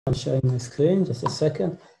I'm sharing my screen, just a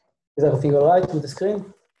second. Is everything all right with the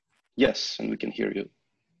screen? Yes, and we can hear you.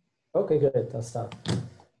 Okay, great, I'll start.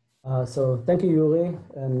 So thank you, Yuri,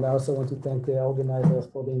 and I also want to thank the organizers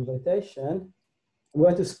for the invitation. I'm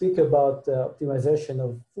going to speak about optimization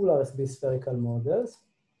of full-RSB spherical models.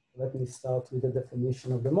 Let me start with the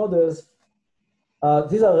definition of the models.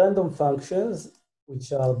 These are random functions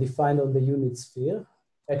which are defined on the unit sphere.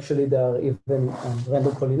 Actually, there are even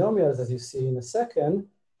random polynomials, as you see in a second.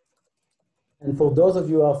 And for those of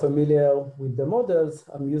you who are familiar with the models,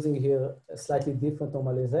 I'm using here a slightly different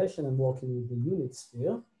normalization and working with the unit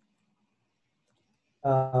sphere.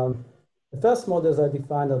 The first models I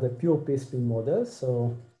defined are the pure p-spin models.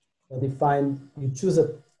 So they're defined, you choose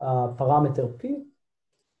a parameter p,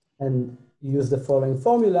 and you use the following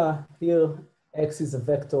formula. Here, x is a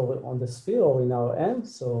vector on the sphere or in our M,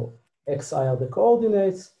 so xi are the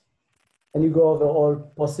coordinates. And you go over all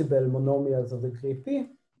possible monomials of degree p,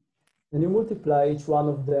 and you multiply each one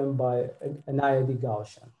of them by an IID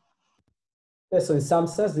Gaussian. Okay, so in some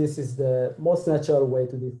sense, this is the most natural way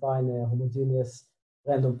to define a homogeneous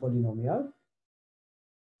random polynomial.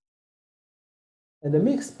 And the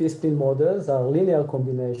mixed p-spin models are linear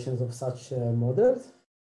combinations of such models.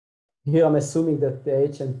 Here I'm assuming that the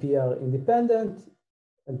h and p are independent.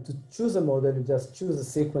 And to choose a model, you just choose a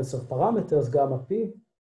sequence of parameters, gamma p.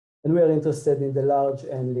 And we are interested in the large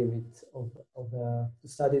n limit to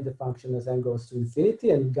study the function as n goes to infinity,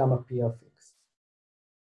 and gamma p are fixed.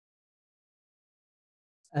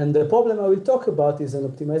 And the problem I will talk about is an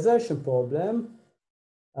optimization problem.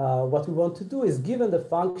 What we want to do is, given the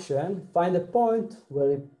function, find a point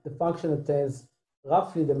where the function attains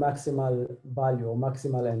roughly the maximal value or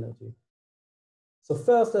maximal energy. So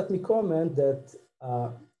first, let me comment that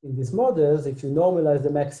in these models, if you normalize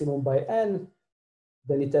the maximum by n,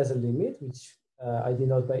 then it has a limit, which I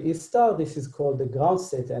denote by E star. This is called the ground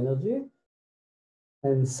state energy.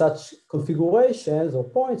 And such configurations or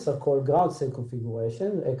points are called ground state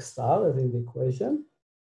configuration, X star, as in the equation.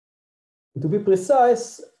 And to be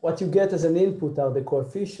precise, what you get as an input are the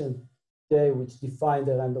coefficient J, which define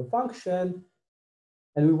the random function.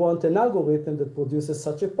 And we want an algorithm that produces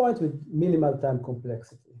such a point with minimal time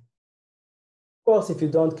complexity. Of course, if you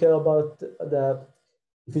don't care about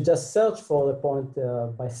if you just search for the point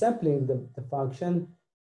by sampling the function,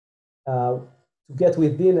 to get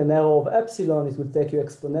within an error of epsilon, it will take you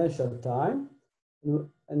exponential time.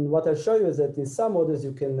 And what I'll show you is that in some models,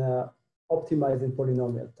 you can optimize in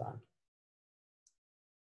polynomial time.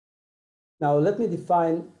 Now, let me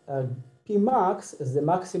define p max as the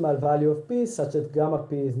maximal value of p such that gamma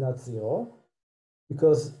p is not 0,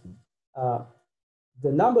 because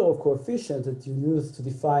the number of coefficients that you use to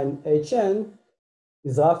define hn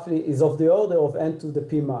is of the order of n to the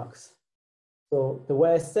p max. So the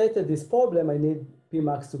way I stated this problem, I need p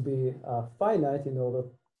max to be finite in order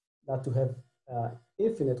not to have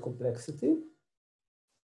infinite complexity.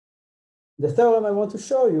 The theorem I want to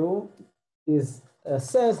show you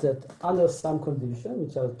says that under some condition,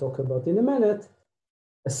 which I'll talk about in a minute,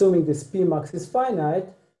 assuming this p max is finite,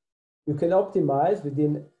 you can optimize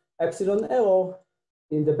within epsilon error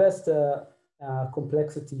in the best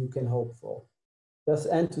complexity you can hope for. Just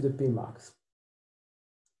n to the p max.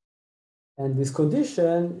 And this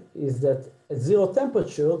condition is that at 0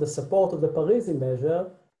 temperature, the support of the Parisi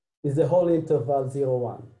measure is the whole interval 0,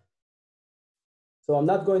 1. So I'm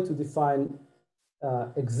not going to define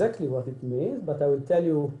exactly what it means, but I will tell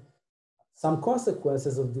you some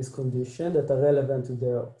consequences of this condition that are relevant to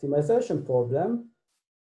the optimization problem.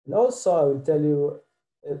 And also I will tell you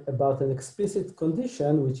about an explicit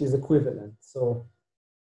condition which is equivalent. So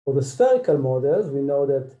for the spherical models, we know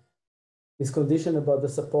that this condition about the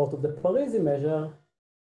support of the Parisi measure,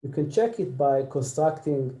 you can check it by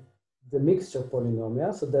constructing the mixture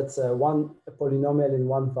polynomial. So that's a polynomial in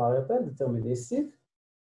one variable, deterministic.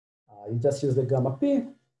 You just use the gamma p.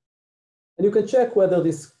 And you can check whether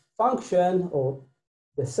this function or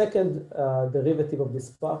the second derivative of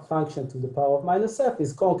this function to the power of minus f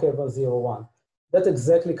is concave or 0, 1. That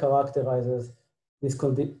exactly characterizes these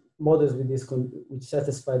models with this which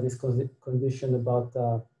satisfy this condition about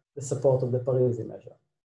the support of the Parisi measure.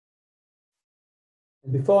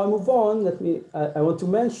 And before I move on, I want to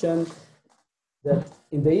mention that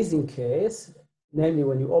in the Ising case, namely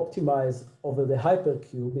when you optimize over the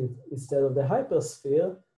hypercube instead of the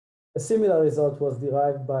hypersphere, a similar result was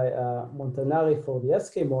derived by Montanari for the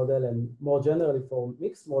SK model and more generally for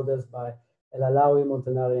mixed models by El-Alawi,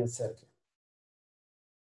 Montanari, and Selke.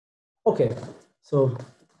 Okay, so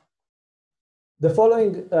the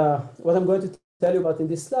following, what I'm going to tell you about in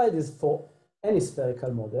this slide is for any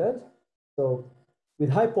spherical model. So with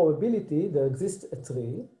high probability, there exists a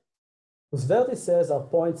tree whose vertices are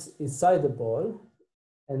points inside the ball,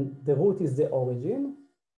 and the root is the origin,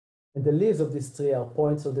 and the leaves of this tree are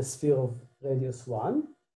points of the sphere of radius 1.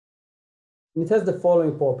 And it has the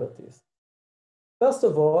following properties. First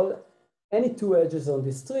of all, any two edges on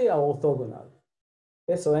this tree are orthogonal.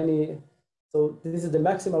 Okay, so this is the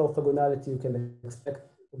maximal orthogonality you can expect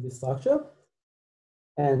of this structure.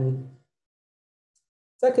 And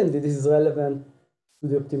secondly, this is relevant to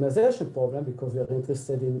the optimization problem because we are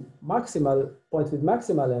interested in maximal point with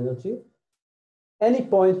maximal energy. Any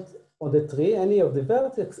point on the tree, any of the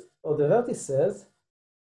vertices,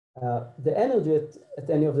 the energy at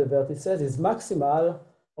any of the vertices is maximal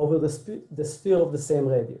over the sphere of the same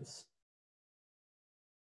radius.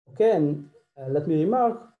 Okay, and let me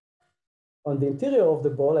remark, on the interior of the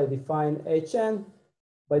ball, I define Hn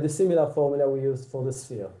by the similar formula we used for the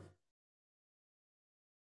sphere.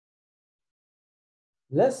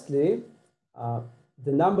 Lastly,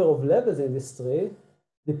 the number of levels in this tree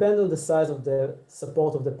depend on the size of the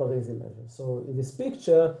support of the Parisi measure. So in this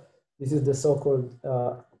picture, this is the so-called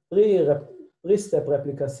three-step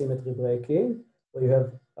replica symmetry breaking, where you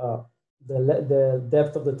have the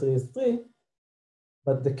depth of the tree is 3.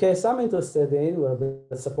 But the case I'm interested in, where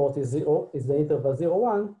the support is 0, is the interval 0,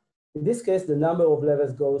 1. In this case, the number of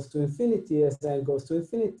levels goes to infinity as n goes to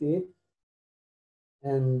infinity.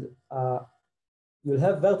 And you'll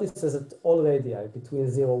have vertices at all radii between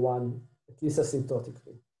 0, 1, at least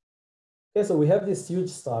asymptotically. Okay, so we have this huge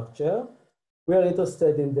structure. We are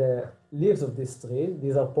interested in the leaves of this tree.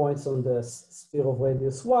 These are points on the sphere of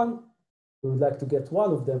radius 1. We would like to get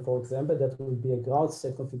one of them, for example. That will be a ground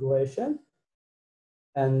state configuration.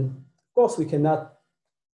 And of course, we cannot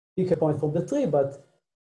pick a point from the tree, but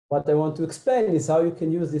what I want to explain is how you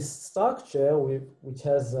can use this structure, which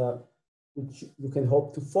you can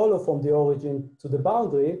hope to follow from the origin to the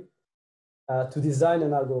boundary to design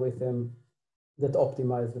an algorithm that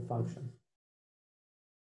optimizes the function.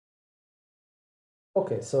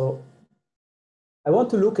 Okay, so I want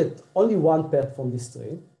to look at only one path from this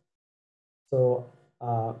tree. So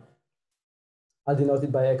I'll denote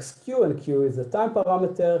it by xq, and q is the time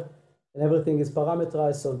parameter, and everything is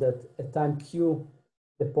parameterized so that at time q,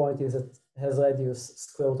 the point has radius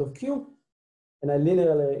square root of q, and I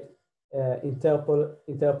linearly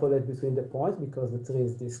interpolate between the points because the tree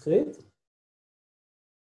is discrete.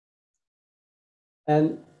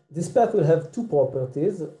 And this path will have two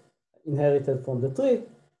properties inherited from the tree.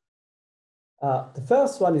 The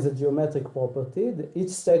first one is a geometric property. Each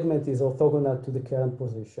segment is orthogonal to the current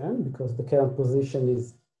position because the current position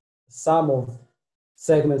is the sum of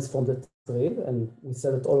segments from the tree, and we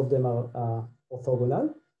said that all of them are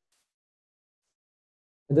orthogonal.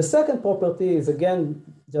 And the second property is, again,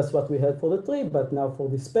 just what we had for the tree, but now for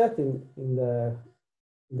this path in the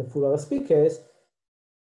full-RSB case,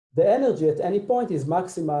 the energy at any point is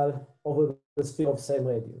maximal over the sphere of same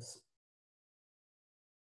radius.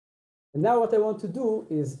 And now what I want to do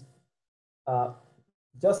is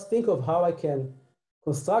just think of how I can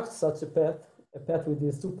construct such a path with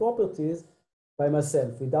these two properties by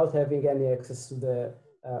myself without having any access to the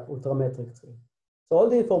ultrametric tree. So all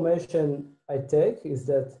the information I take is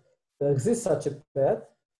that there exists such a path,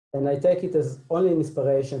 and I take it as only an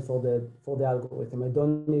inspiration for the algorithm. I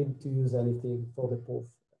don't need to use anything for the proof,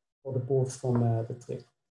 for the proofs from the tree.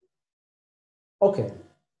 Okay,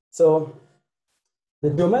 so the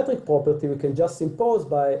geometric property we can just impose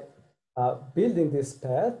by building this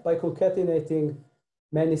path by concatenating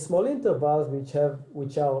many small intervals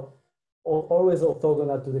which are always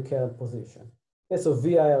orthogonal to the current position. Okay, so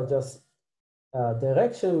vi are just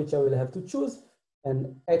direction which I will have to choose,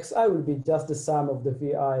 and xi will be just the sum of the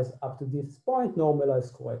vi's up to this point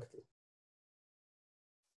normalized correctly.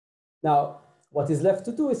 Now, what is left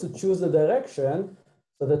to do is to choose the direction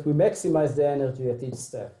so that we maximize the energy at each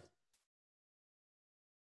step.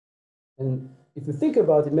 And if you think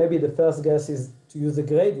about it, maybe the first guess is to use a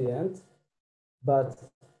gradient, but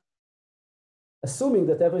assuming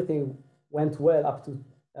that everything went well up to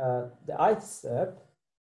the ith step,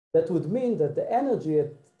 that would mean that the energy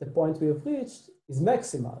at the point we have reached is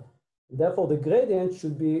maximal. Therefore, the gradient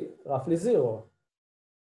should be roughly 0.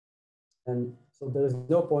 And so there is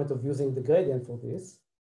no point of using the gradient for this.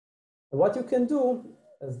 And what you can do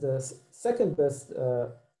as the second best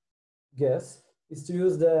guess is to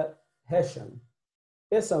use the Hessian.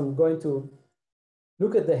 Yes, I'm going to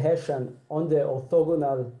look at the Hessian on the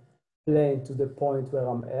orthogonal plane to the point where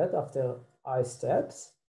I'm at after I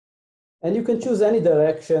steps. And you can choose any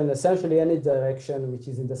direction, essentially any direction which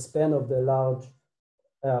is in the span of the large,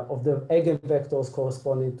 of the eigenvectors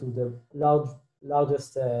corresponding to the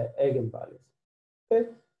largest eigenvalues. Okay?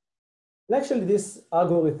 And actually, this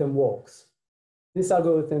algorithm works. This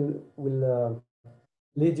algorithm will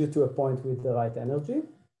lead you to a point with the right energy.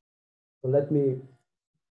 So let me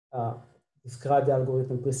describe the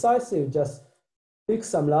algorithm precisely. You just pick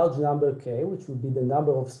some large number k, which would be the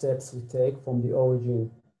number of steps we take from the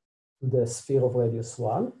origin to the sphere of radius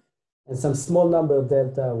 1, and some small number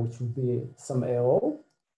delta, which would be some arrow.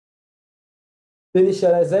 The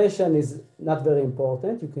initialization is not very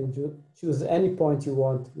important. You can choose any point you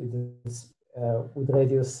want with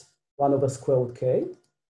radius 1 over square root k.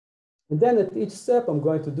 And then at each step, I'm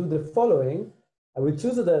going to do the following. I will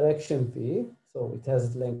choose a direction v, so it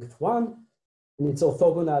has length 1, and it's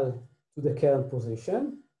orthogonal to the current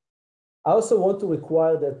position. I also want to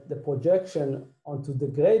require that the projection onto the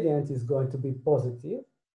gradient is going to be positive.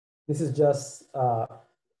 This is just, I'm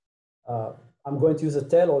going to use a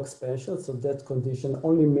Taylor expansion, so that condition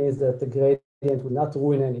only means that the gradient will not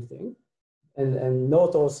ruin anything. And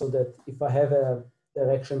note also that if I have a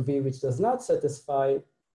direction v which does not satisfy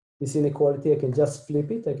this inequality, I can just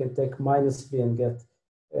flip it. I can take minus v and get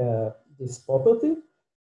this property.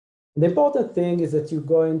 The important thing is that you're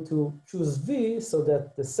going to choose v so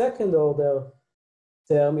that the second order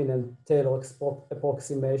term in a Taylor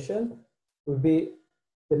approximation will be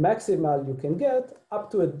the maximal you can get up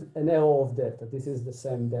to an error of delta. This is the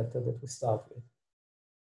same delta that we start with.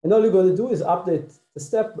 And all you're going to do is update the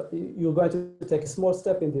step. You're going to take a small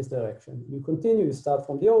step in this direction. You continue, you start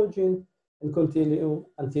from the origin and continue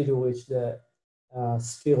until you reach the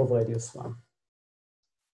sphere of radius 1.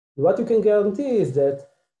 What you can guarantee is that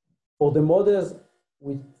for the models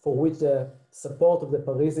for which the support of the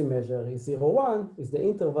Parisi measure is 0, 1, is the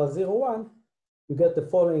interval 0, 1, you get the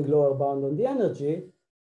following lower bound on the energy.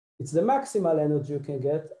 It's the maximal energy you can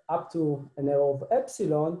get up to an error of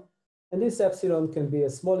epsilon, and this epsilon can be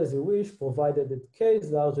as small as you wish, provided that k is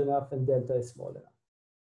large enough and delta is small enough.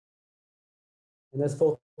 And as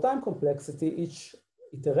for time complexity, each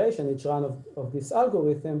iteration, each run of this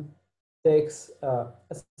algorithm takes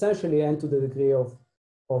essentially n to the degree of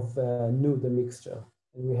nu, the mixture.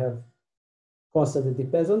 And we have constant that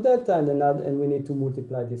depends on delta, and we need to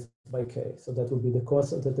multiply this by k. So that will be the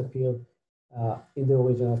constant that appeared in the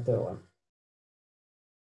original theorem.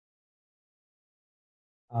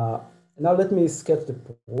 Now let me sketch the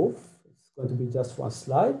proof. It's going to be just one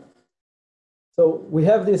slide. So we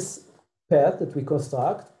have this path that we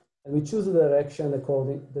construct, and we choose the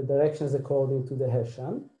directions according to the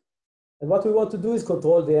Hessian. And what we want to do is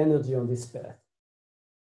control the energy on this path.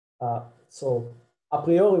 So a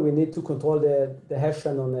priori, we need to control the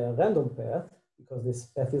Hessian on a random path because this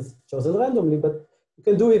path is chosen randomly, but you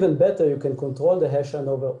can do even better. You can control the Hessian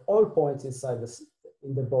over all points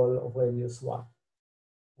in the ball of radius 1.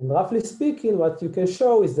 And roughly speaking, what you can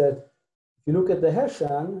show is that if you look at the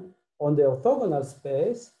Hessian on the orthogonal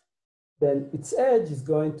space, then its edge is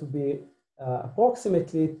going to be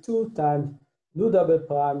approximately 2 times nu double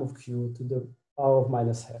prime of q to the power of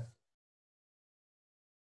minus half.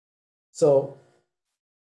 So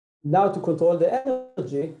now to control the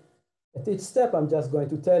energy, at each step, I'm just going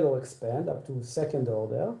to Taylor expand up to second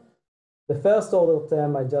order. The first order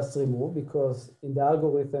term I just removed because in the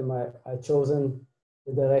algorithm, I chosen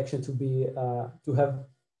the direction to be to have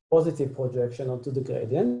positive projection onto the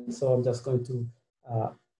gradient. So I'm just going to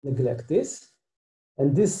neglect this.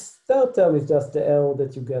 And this third term is just the error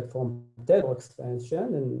that you get from Taylor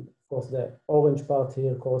expansion. And of course, the orange part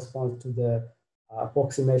here corresponds to the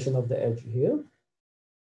approximation of the edge here.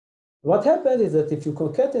 What happens is that if you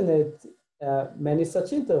concatenate many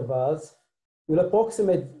such intervals, you'll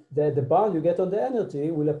approximate the bound you get on the energy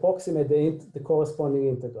will approximate the corresponding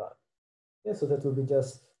integral. Yeah, so that will be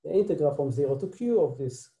just the integral from 0 to q of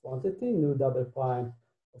this quantity, nu double prime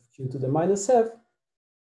of q to the minus half.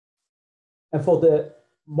 And for the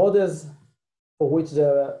models for which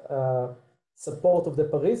the support of the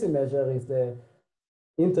Parisi measure is the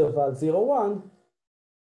interval 0, 1,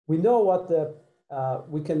 we know what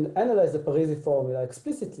we can analyze the Parisi formula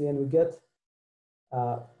explicitly, and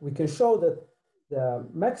we can show that the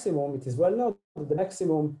maximum, it is well known, that the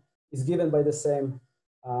maximum is given by the same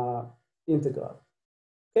integral.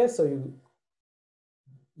 Okay, so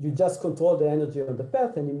you just control the energy on the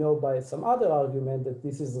path, and you know by some other argument that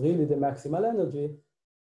this is really the maximal energy,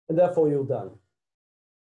 and therefore you're done.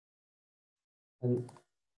 And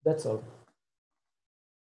that's all.